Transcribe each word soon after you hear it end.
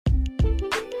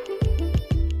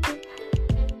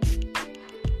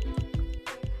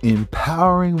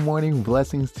Empowering morning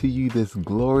blessings to you this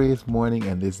glorious morning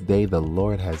and this day the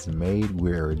Lord has made.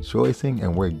 We're rejoicing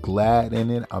and we're glad in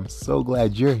it. I'm so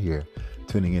glad you're here,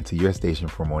 tuning into your station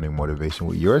for morning motivation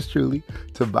with yours truly,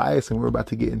 Tobias, and we're about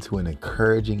to get into an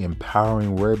encouraging,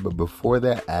 empowering word. But before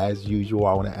that, as usual,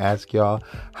 I want to ask y'all,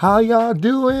 how y'all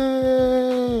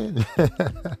doing?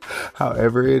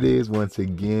 However it is, once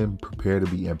again, prepare to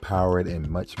be empowered and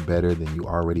much better than you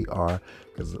already are,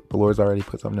 because the Lord's already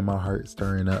put something in my heart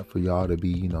stirring up for y'all to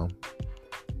be,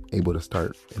 able to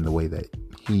start in the way that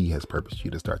He has purposed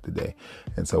you to start the day.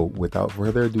 And so without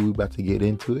further ado, we're about to get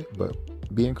into it, but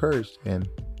be encouraged and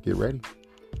get ready.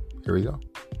 Here we go.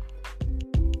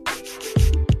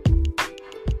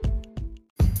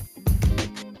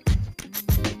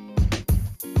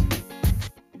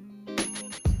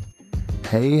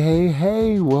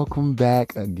 Hey, welcome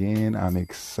back again. I'm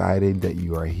excited that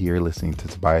you are here listening to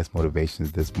Tobias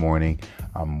Motivations this morning.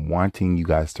 I'm wanting you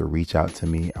guys to reach out to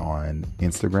me on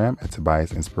Instagram at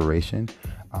Tobias Inspiration.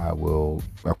 I will,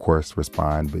 of course,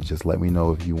 respond, but just let me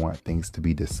know if you want things to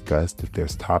be discussed, if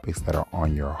there's topics that are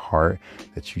on your heart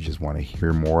that you just want to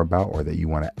hear more about or that you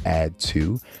want to add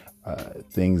to.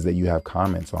 Things that you have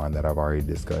comments on that I've already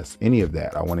discussed, any of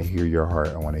that. I want to hear your heart.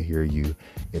 I want to hear you.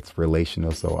 It's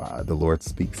relational. So the Lord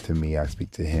speaks to me. I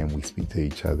speak to Him. We speak to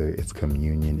each other. It's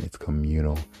communion. It's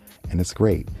communal. And it's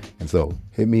great. And so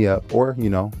hit me up or,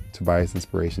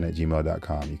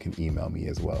 tobiasinspiration@gmail.com. You can email me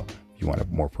as well if you want a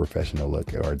more professional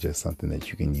look or just something that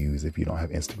you can use if you don't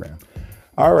have Instagram.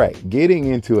 All right, getting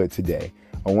into it today.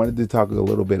 I wanted to talk a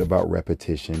little bit about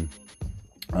repetition,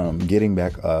 getting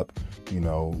back up,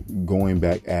 going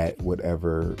back at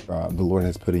whatever the Lord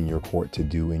has put in your court to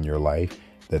do in your life.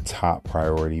 The top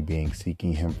priority being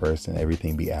seeking Him first and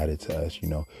everything be added to us.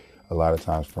 A lot of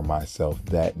times for myself,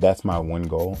 that's my one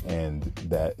goal. And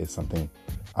that is something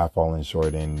I've fallen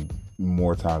short in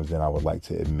more times than I would like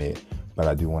to admit. But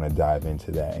I do want to dive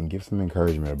into that and give some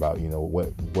encouragement about,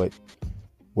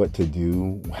 what to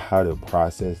do, how to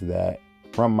process that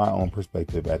from my own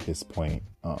perspective at this point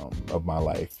of my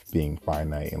life, being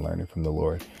finite and learning from the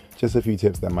Lord. Just a few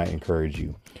tips that might encourage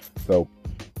you. So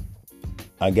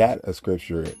I got a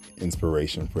scripture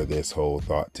inspiration for this whole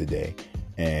thought today,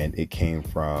 and it came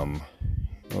from,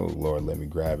 oh Lord, let me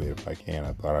grab it if I can.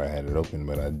 I thought I had it open,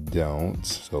 but I don't.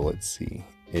 So let's see.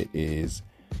 It is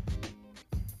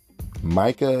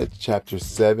Micah chapter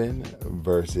 7,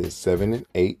 verses 7 and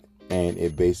 8. And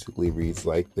it basically reads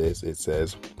like this. It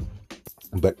says,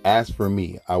 "But as for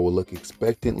me, I will look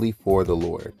expectantly for the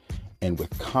Lord, and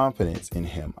with confidence in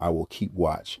Him I will keep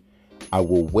watch. I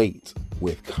will wait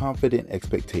with confident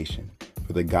expectation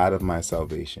for the God of my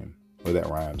salvation." Well, that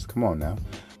rhymes. Come on now.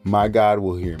 "My God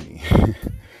will hear me.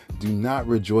 Do not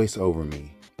rejoice over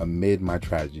me amid my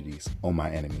tragedies, O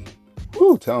my enemy."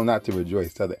 Woo, tell him not to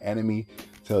rejoice. Tell the enemy,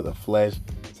 tell the flesh,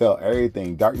 tell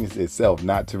everything, darkness itself,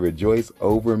 not to rejoice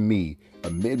over me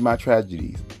amid my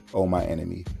tragedies, O my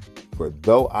enemy. "For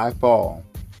though I fall,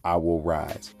 I will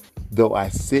rise. Though I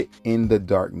sit in the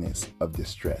darkness of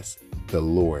distress, the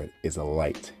Lord is a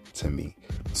light to me."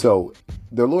 So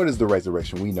the Lord is the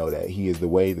resurrection. We know that He is the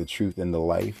way, the truth, and the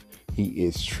life. He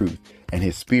is truth, and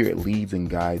His Spirit leads and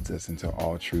guides us into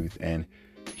all truth. And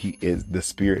He is the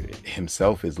Spirit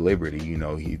Himself is liberty.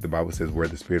 The Bible says where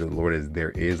the Spirit of the Lord is,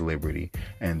 there is liberty.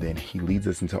 And then He leads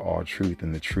us into all truth,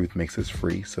 and the truth makes us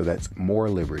free. So that's more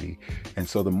liberty. And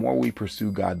so the more we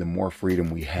pursue God, the more freedom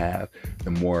we have,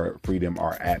 the more freedom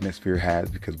our atmosphere has,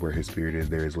 because where His Spirit is,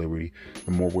 there is liberty.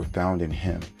 The more we're found in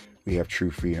Him, we have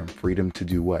true freedom. Freedom to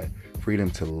do what?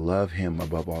 Freedom to love Him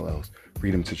above all else.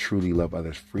 Freedom to truly love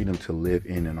others. Freedom to live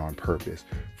in and on purpose.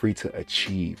 Free to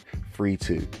achieve. Free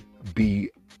to be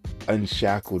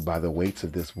unshackled by the weights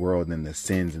of this world and the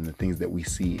sins and the things that we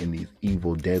see in these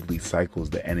evil, deadly cycles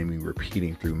the enemy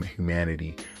repeating through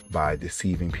humanity by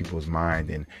deceiving people's mind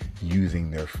and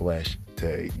using their flesh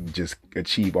to just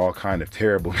achieve all kind of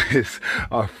terribleness.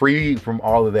 Free from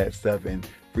all of that stuff and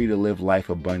free to live life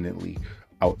abundantly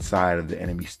outside of the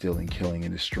enemy stealing, killing,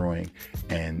 and destroying,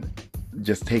 and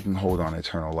just taking hold on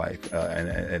eternal life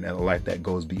and a life that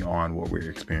goes beyond what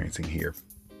we're experiencing here.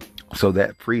 So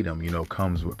that freedom,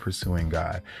 comes with pursuing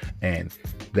God. And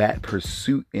that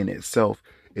pursuit in itself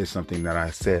is something that I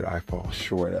said I fall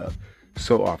short of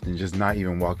so often, just not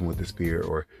even walking with the Spirit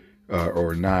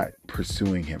or not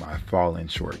pursuing Him. I've fallen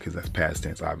short, because that's past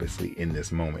tense. Obviously, in this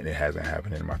moment, it hasn't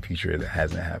happened. In my future, it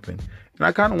hasn't happened. And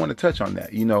I kind of want to touch on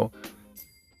that.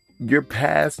 Your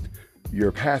past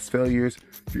failures,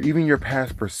 even your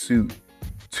past pursuit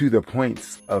to the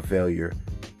points of failure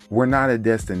were not a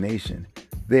destination.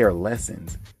 They are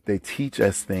lessons. They teach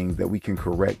us things that we can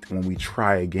correct when we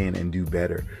try again and do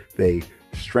better. They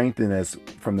strengthen us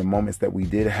from the moments that we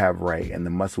did have right and the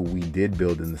muscle we did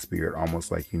build in the spirit,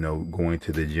 almost like, going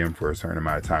to the gym for a certain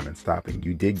amount of time and stopping.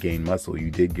 You did gain muscle. You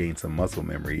did gain some muscle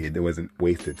memory. It wasn't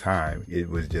wasted time. It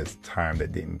was just time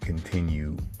that didn't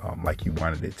continue like you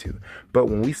wanted it to. But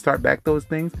when we start back those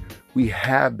things, we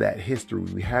have that history.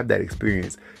 We have that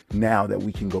experience now that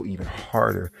we can go even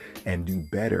harder and do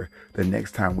better the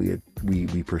next time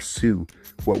we pursue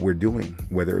what we're doing,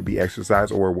 whether it be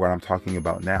exercise or what I'm talking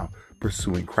about now,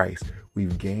 pursuing Christ.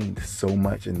 We've gained so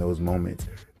much in those moments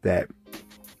that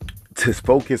to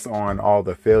focus on all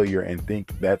the failure and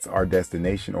think that's our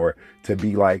destination, or to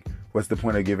be like, what's the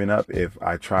point of giving up if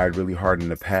I tried really hard in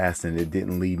the past and it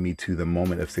didn't lead me to the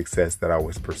moment of success that I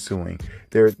was pursuing?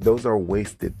 Those are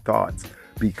wasted thoughts,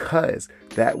 because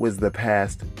that was the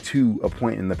past to a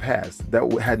point in the past. That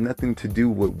had nothing to do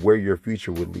with where your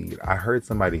future would lead. I heard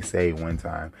somebody say one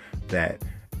time that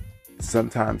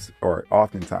sometimes, or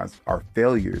oftentimes, our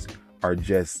failures are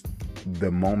just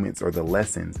the moments or the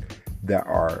lessons that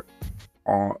are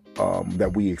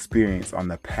that we experience on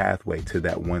the pathway to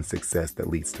that one success that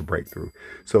leads to breakthrough.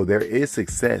 So there is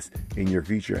success in your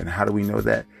future. And how do we know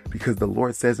that? Because the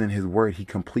Lord says in his word, he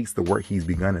completes the work he's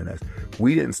begun in us.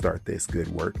 We didn't start this good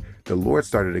work. The Lord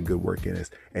started a good work in us,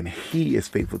 and he is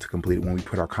faithful to complete it when we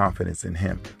put our confidence in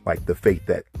him. Like the faith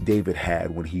that David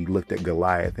had when he looked at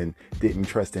Goliath and didn't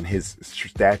trust in his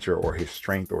stature or his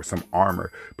strength or some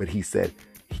armor, but he said,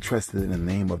 he trusted in the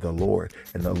name of the Lord,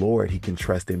 and the Lord he can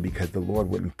trust in because the Lord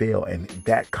wouldn't fail. And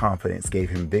that confidence gave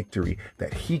him victory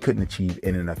that he couldn't achieve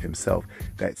in and of himself.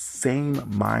 That same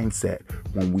mindset,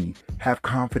 when we have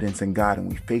confidence in God and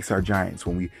we face our giants,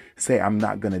 when we say, I'm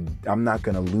not going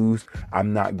to lose.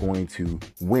 I'm not going to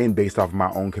win based off of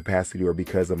my own capacity or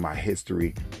because of my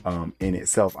history in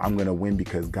itself. I'm going to win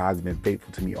because God's been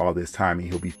faithful to me all this time, and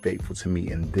he'll be faithful to me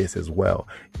in this as well.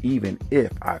 Even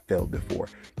if I failed before,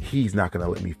 he's not going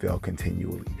to let me fail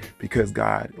continually, because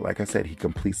God, like I said, he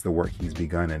completes the work he's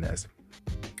begun in us.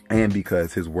 And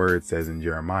because his word says in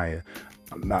Jeremiah,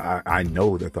 I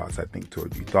know the thoughts I think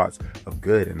toward you, thoughts of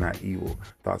good and not evil,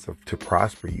 thoughts of to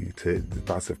prosper you, to the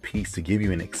thoughts of peace, to give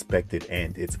you an expected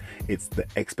end. It's the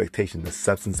expectation, the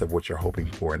substance of what you're hoping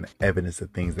for, and the evidence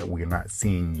of things that we're not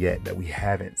seeing yet, that we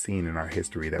haven't seen in our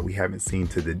history, that we haven't seen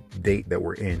to the date that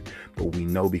we're in, but we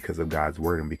know because of God's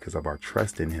word and because of our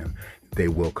trust in him, they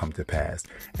will come to pass.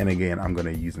 And again, I'm going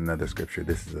to use another scripture.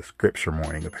 This is a scripture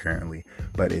morning apparently,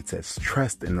 but it says,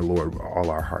 trust in the Lord with all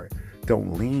our heart.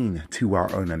 Don't lean to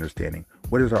our own understanding.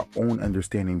 What is our own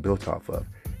understanding built off of?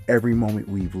 Every moment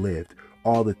we've lived,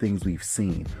 all the things we've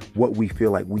seen, what we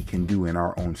feel like we can do in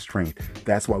our own strength.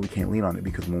 That's why we can't lean on it,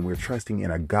 because when we're trusting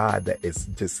in a God that is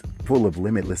just full of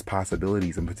limitless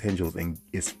possibilities and potentials and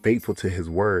is faithful to his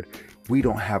word, we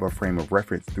don't have a frame of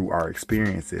reference through our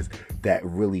experiences that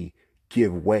really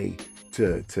give way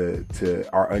to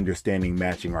our understanding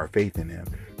matching our faith in him.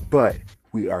 But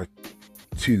we are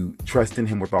to trust in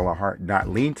him with all our heart, not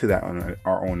lean to that on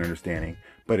our own understanding,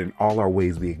 but in all our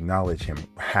ways we acknowledge him.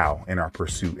 How? In our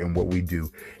pursuit and what we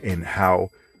do, and how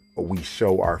we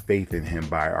show our faith in him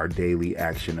by our daily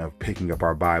action of picking up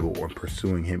our Bible or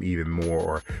pursuing him even more,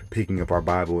 or picking up our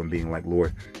Bible and being like,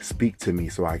 Lord, speak to me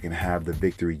so I can have the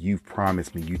victory you've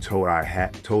promised me. You told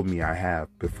me I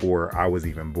have before I was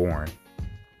even born.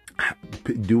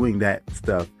 Doing that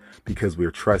stuff because we're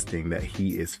trusting that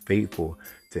he is faithful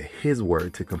to his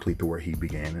word to complete the work he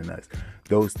began in us.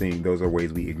 Those are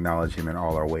ways we acknowledge him in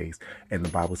all our ways. And the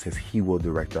Bible says he will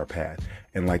direct our path.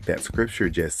 And like that scripture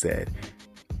just said,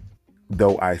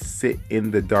 though I sit in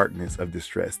the darkness of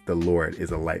distress, the Lord is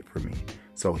a light for me.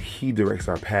 So he directs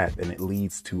our path, and it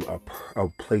leads to a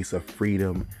place of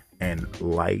freedom and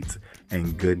light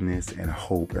and goodness and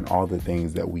hope and all the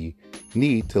things that we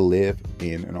need to live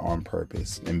in and on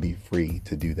purpose and be free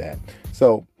to do that.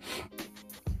 So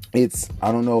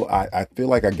I don't know, I feel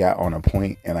like I got on a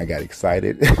point and I got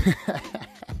excited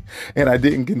and I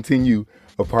didn't continue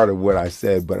a part of what I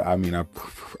said, but I mean,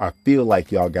 I feel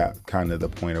like y'all got kind of the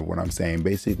point of what I'm saying.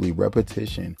 Basically,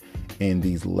 repetition in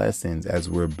these lessons as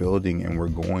we're building and we're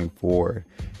going forward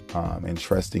and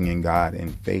trusting in God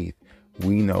in faith.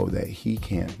 We know that he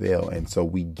can't fail. And so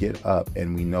we get up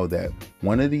and we know that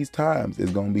one of these times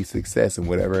is going to be success in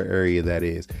whatever area that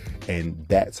is. And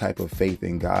that type of faith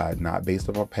in God, not based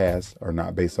off our past or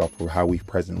not based off of how we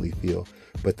presently feel,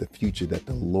 but the future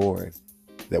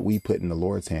that we put in the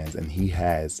Lord's hands, and he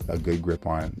has a good grip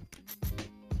on,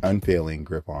 unfailing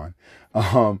grip on,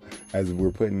 as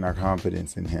we're putting our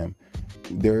confidence in him.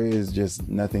 There is just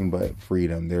nothing but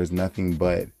freedom. There's nothing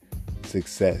but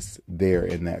success there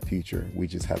in that future. We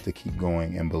just have to keep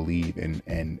going and believe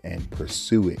and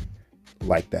pursue it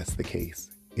like that's the case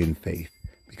in faith.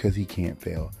 because he can't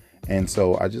fail. And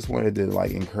so I just wanted to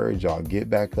like encourage y'all, get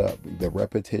back up. The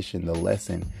repetition, the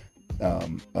lesson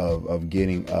of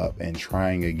getting up and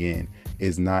trying again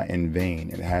is not in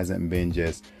vain. It hasn't been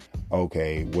just,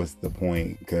 okay, what's the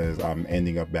point? Because I'm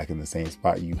ending up back in the same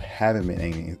spot. You haven't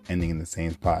been ending in the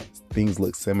same spot. Things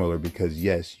look similar because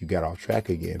yes, you got off track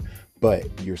again, but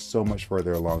you're so much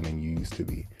further along than you used to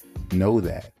be. Know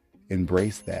that,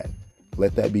 embrace that.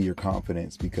 Let that be your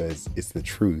confidence because it's the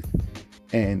truth.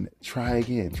 And try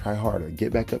again, try harder,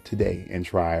 get back up today and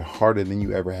try harder than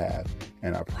you ever have.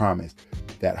 And I promise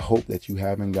that hope that you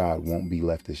have in God won't be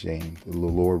left ashamed. The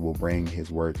Lord will bring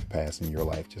his word to pass in your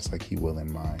life, just like he will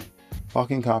in mine.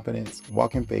 Walk in confidence,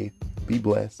 walk in faith, be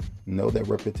blessed. Know that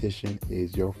repetition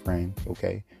is your friend,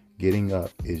 okay? Getting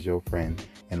up is your friend,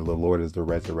 and the Lord is the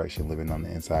resurrection living on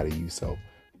the inside of you. So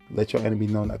let your enemy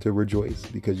know not to rejoice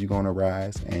because you're going to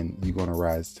rise, and you're going to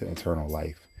rise to eternal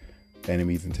life. The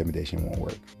enemy's intimidation won't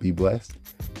work. Be blessed,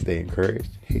 stay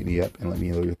encouraged, hit me up and let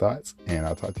me know your thoughts, and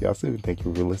I'll talk to y'all soon. Thank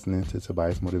you for listening to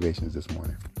Tobias Motivations this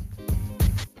morning.